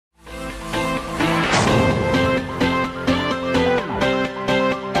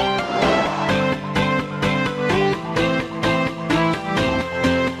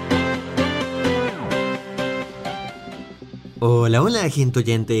Hola gente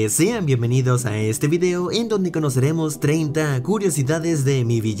oyente, sean bienvenidos a este video en donde conoceremos 30 curiosidades de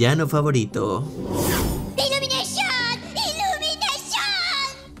mi villano favorito.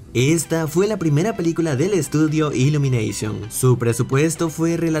 Esta fue la primera película del estudio Illumination. Su presupuesto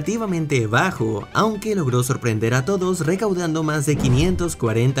fue relativamente bajo, aunque logró sorprender a todos recaudando más de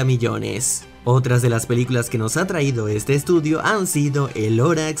 540 millones. Otras de las películas que nos ha traído este estudio han sido El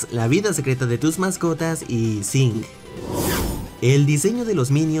Lorax, La vida secreta de tus mascotas y Sing. El diseño de los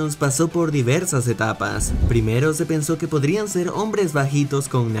Minions pasó por diversas etapas. Primero se pensó que podrían ser hombres bajitos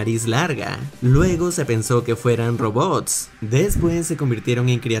con nariz larga. Luego se pensó que fueran robots. Después se convirtieron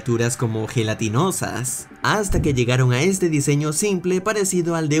en criaturas como gelatinosas. Hasta que llegaron a este diseño simple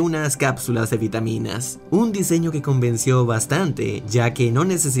parecido al de unas cápsulas de vitaminas. Un diseño que convenció bastante, ya que no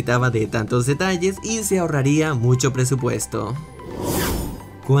necesitaba de tantos detalles y se ahorraría mucho presupuesto.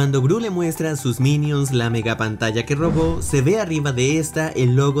 Cuando Gru le muestra a sus Minions la mega pantalla que robó, se ve arriba de esta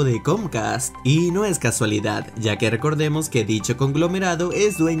el logo de Comcast, y no es casualidad, ya que recordemos que dicho conglomerado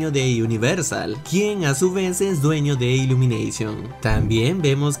es dueño de Universal, quien a su vez es dueño de Illumination. También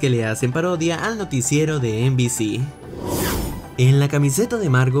vemos que le hacen parodia al noticiero de NBC. En la camiseta de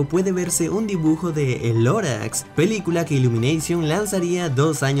Margo puede verse un dibujo de El Lorax, película que Illumination lanzaría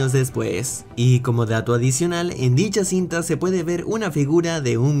 2 años después. Y como dato adicional, en dicha cinta se puede ver una figura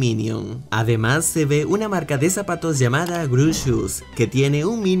de un Minion. Además se ve una marca de zapatos llamada Gru Shoes, que tiene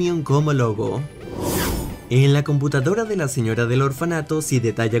un Minion como logo. En la computadora de la señora del orfanato, si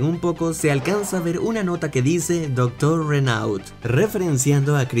detallan un poco, se alcanza a ver una nota que dice Dr. Renaud,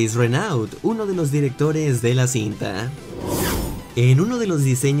 referenciando a Chris Renaud, uno de los directores de la cinta. En uno de los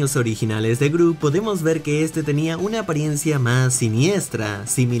diseños originales de Gru podemos ver que este tenía una apariencia más siniestra,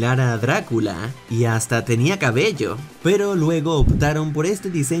 similar a Drácula, y hasta tenía cabello, pero luego optaron por este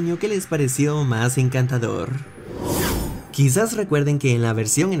diseño que les pareció más encantador. Quizás recuerden que en la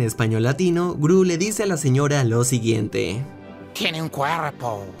versión en español latino, Gru le dice a la señora lo siguiente: tiene un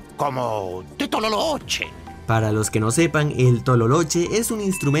cuerpo como de tololoche. Para los que no sepan, el tololoche es un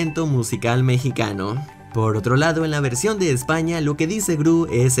instrumento musical mexicano. Por otro lado, en la versión de España, lo que dice Gru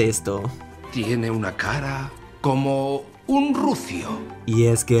es esto: tiene una cara como un rucio. Y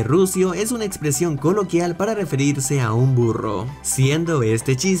es que rucio es una expresión coloquial para referirse a un burro, siendo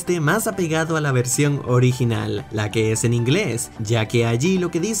este chiste más apegado a la versión original, la que es en inglés, ya que allí lo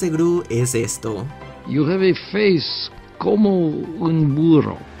que dice Gru es esto: You have a face como un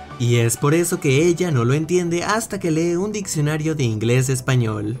burro. Y es por eso que ella no lo entiende hasta que lee un diccionario de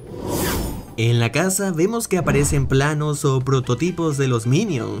inglés-español. En la casa vemos que aparecen planos o prototipos de los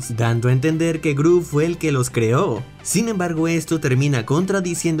Minions, dando a entender que Gru fue el que los creó. Sin embargo, esto termina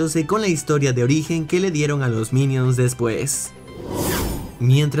contradiciéndose con la historia de origen que le dieron a los Minions después.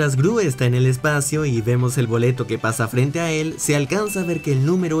 Mientras Gru está en el espacio y vemos el boleto que pasa frente a él, se alcanza a ver que el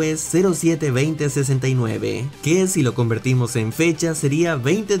número es 072069, que si lo convertimos en fecha sería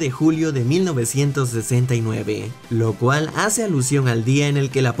 20 de julio de 1969, lo cual hace alusión al día en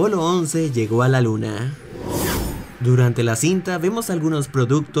el que el Apolo 11 llegó a la luna. Durante la cinta vemos algunos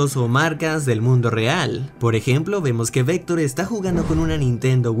productos o marcas del mundo real. Por ejemplo, vemos que Vector está jugando con una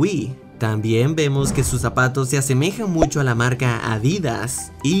Nintendo Wii. También vemos que sus zapatos se asemejan mucho a la marca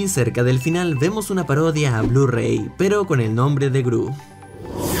Adidas. Y cerca del final vemos una parodia a Blu-ray, pero con el nombre de Gru.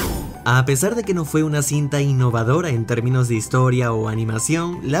 A pesar de que no fue una cinta innovadora en términos de historia o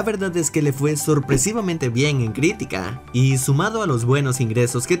animación, la verdad es que le fue sorpresivamente bien en crítica, y sumado a los buenos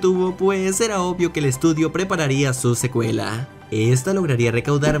ingresos que tuvo, pues era obvio que el estudio prepararía su secuela. Esta lograría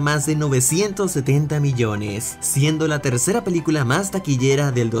recaudar más de 970 millones, siendo la tercera película más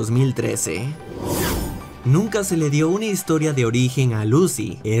taquillera del 2013. Nunca se le dio una historia de origen a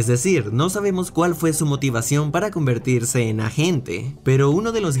Lucy, es decir, no sabemos cuál fue su motivación para convertirse en agente, pero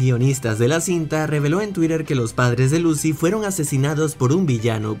uno de los guionistas de la cinta reveló en Twitter que los padres de Lucy fueron asesinados por un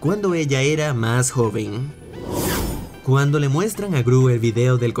villano cuando ella era más joven. Cuando le muestran a Gru el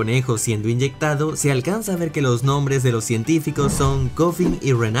video del conejo siendo inyectado, se alcanza a ver que los nombres de los científicos son Coffin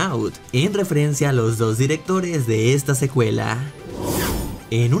y Renaud, en referencia a los dos directores de esta secuela.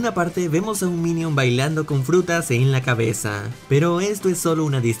 En una parte vemos a un Minion bailando con frutas en la cabeza, pero esto es solo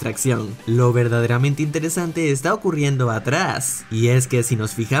una distracción. Lo verdaderamente interesante está ocurriendo atrás, y es que si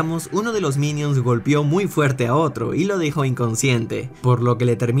nos fijamos, uno de los Minions golpeó muy fuerte a otro y lo dejó inconsciente, por lo que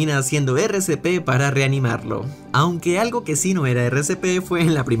le termina haciendo RCP para reanimarlo. Aunque algo que sí no era RCP fue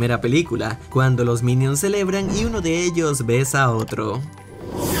en la primera película, cuando los Minions celebran y uno de ellos besa a otro.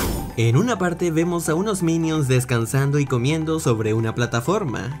 En una parte vemos a unos minions descansando y comiendo sobre una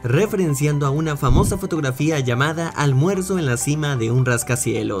plataforma, referenciando a una famosa fotografía llamada Almuerzo en la cima de un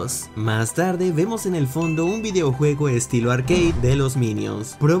rascacielos. Más tarde vemos en el fondo un videojuego estilo arcade de los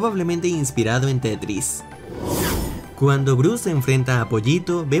minions, probablemente inspirado en Tetris. Cuando Gru se enfrenta a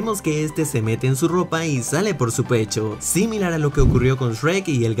Pollito, vemos que este se mete en su ropa y sale por su pecho, similar a lo que ocurrió con Shrek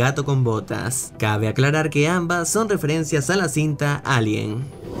y el gato con botas. Cabe aclarar que ambas son referencias a la cinta Alien.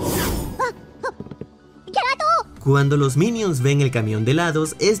 Cuando los minions ven el camión de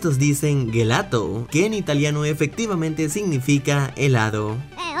helados, estos dicen gelato, que en italiano efectivamente significa helado.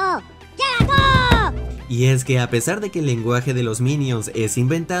 Y es que a pesar de que el lenguaje de los minions es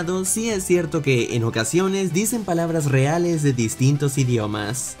inventado, sí es cierto que en ocasiones dicen palabras reales de distintos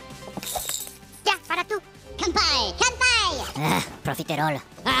idiomas. Ya, para tú. ¡Kanpai! ¡Kanpai! Profiterol.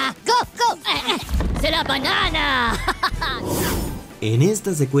 ¡Go! ¡Se la banana! En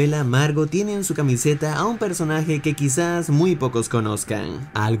esta secuela, Margot tiene en su camiseta a un personaje que quizás muy pocos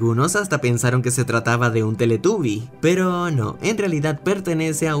conozcan. Algunos hasta pensaron que se trataba de un Teletubby, pero no, en realidad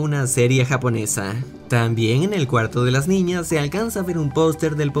pertenece a una serie japonesa. También en el cuarto de las niñas se alcanza a ver un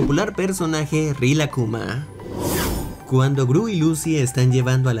póster del popular personaje Rilakkuma. Cuando Gru y Lucy están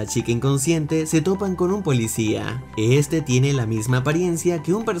llevando a la chica inconsciente, se topan con un policía. Este tiene la misma apariencia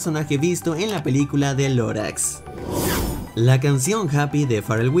que un personaje visto en la película de Lorax. La canción Happy de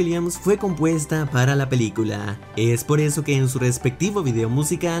Pharrell Williams fue compuesta para la película. Es por eso que en su respectivo video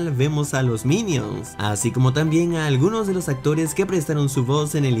musical vemos a los Minions, así como también a algunos de los actores que prestaron su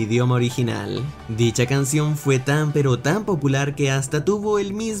voz en el idioma original. Dicha canción fue tan pero tan popular que hasta tuvo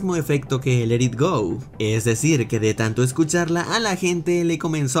el mismo efecto que Let It Go, es decir, que de tanto escucharla a la gente le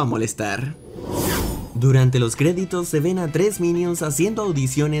comenzó a molestar. Durante los créditos se ven a 3 minions haciendo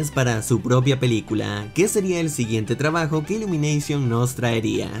audiciones para su propia película, que sería el siguiente trabajo que Illumination nos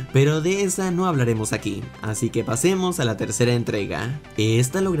traería, pero de esa no hablaremos aquí, así que pasemos a la tercera entrega.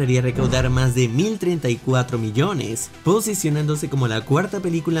 Esta lograría recaudar más de 1034 millones, posicionándose como la cuarta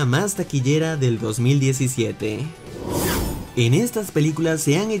película más taquillera del 2017. En estas películas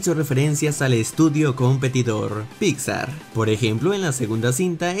se han hecho referencias al estudio competidor, Pixar. Por ejemplo, en la segunda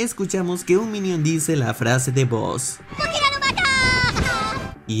cinta escuchamos que un minion dice la frase de Buzz.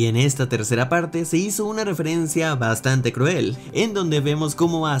 Y en esta tercera parte se hizo una referencia bastante cruel, en donde vemos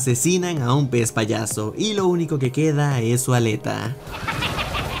cómo asesinan a un pez payaso y lo único que queda es su aleta.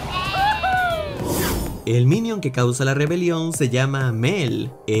 El minion que causa la rebelión se llama Mel,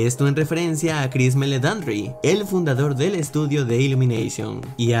 esto en referencia a Chris Meledandri, el fundador del estudio de Illumination,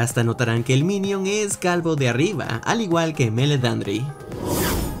 y hasta notarán que el minion es calvo de arriba, al igual que Meledandri.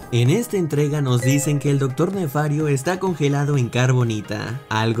 En esta entrega nos dicen que el Doctor Nefario está congelado en carbonita,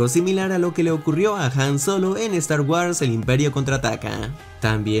 algo similar a lo que le ocurrió a Han Solo en Star Wars El Imperio Contraataca.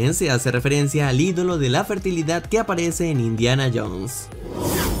 También se hace referencia al ídolo de la fertilidad que aparece en Indiana Jones.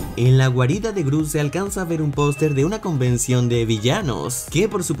 En la guarida de Gru se alcanza a ver un póster de una convención de villanos, que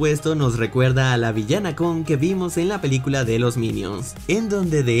por supuesto nos recuerda a la villana con que vimos en la película de los Minions, en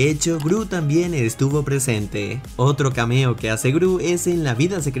donde de hecho Gru también estuvo presente. Otro cameo que hace Gru es en La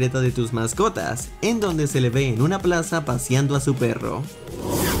vida secreta de tus mascotas, en donde se le ve en una plaza paseando a su perro.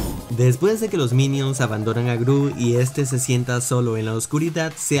 Después de que los Minions abandonan a Gru y este se sienta solo en la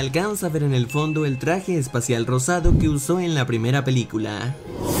oscuridad, se alcanza a ver en el fondo el traje espacial rosado que usó en la primera película.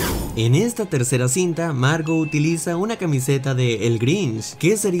 En esta tercera cinta, Margot utiliza una camiseta de El Grinch,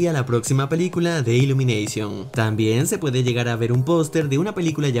 que sería la próxima película de Illumination. También se puede llegar a ver un póster de una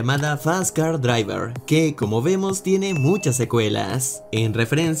película llamada Fast Car Driver, que como vemos tiene muchas secuelas, en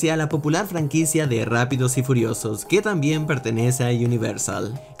referencia a la popular franquicia de Rápidos y Furiosos, que también pertenece a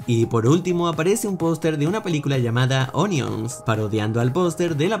Universal. Y por último aparece un póster de una película llamada Onions, parodiando al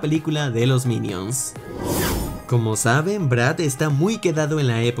póster de la película de los Minions. Como saben, Brad está muy quedado en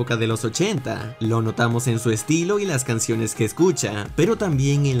la época de los 80, lo notamos en su estilo y las canciones que escucha, pero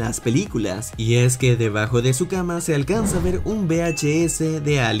también en las películas, y es que debajo de su cama se alcanza a ver un VHS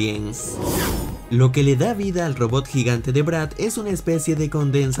de Aliens. Lo que le da vida al robot gigante de Brad es una especie de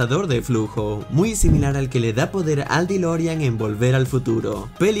condensador de flujo, muy similar al que le da poder al DeLorean en Volver al Futuro,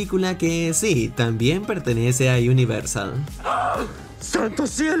 película que sí, también pertenece a Universal. ¡Santo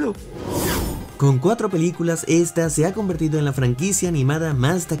cielo! Con 4 películas, esta se ha convertido en la franquicia animada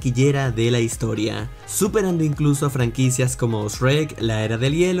más taquillera de la historia, superando incluso a franquicias como Shrek, La Era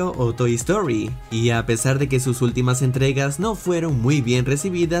del Hielo o Toy Story. Y a pesar de que sus últimas entregas no fueron muy bien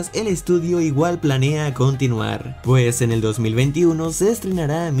recibidas, el estudio igual planea continuar, pues en el 2021 se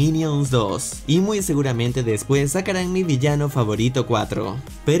estrenará Minions 2, y muy seguramente después sacarán Mi Villano Favorito 4.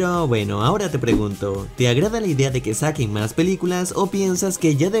 Pero bueno, ahora te pregunto, ¿te agrada la idea de que saquen más películas o piensas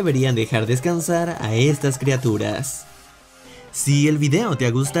que ya deberían dejar descansar a estas criaturas? Si el video te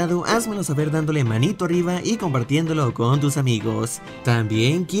ha gustado, házmelo saber dándole manito arriba y compartiéndolo con tus amigos.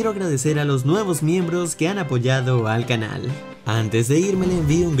 También quiero agradecer a los nuevos miembros que han apoyado al canal. Antes de irme le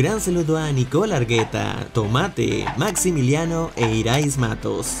envío un gran saludo a Nicole Argueta, Tomate, Maximiliano e Irais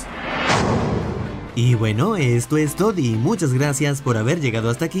Matos. Y bueno, esto es todo y muchas gracias por haber llegado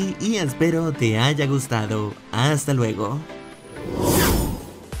hasta aquí y espero te haya gustado. Hasta luego.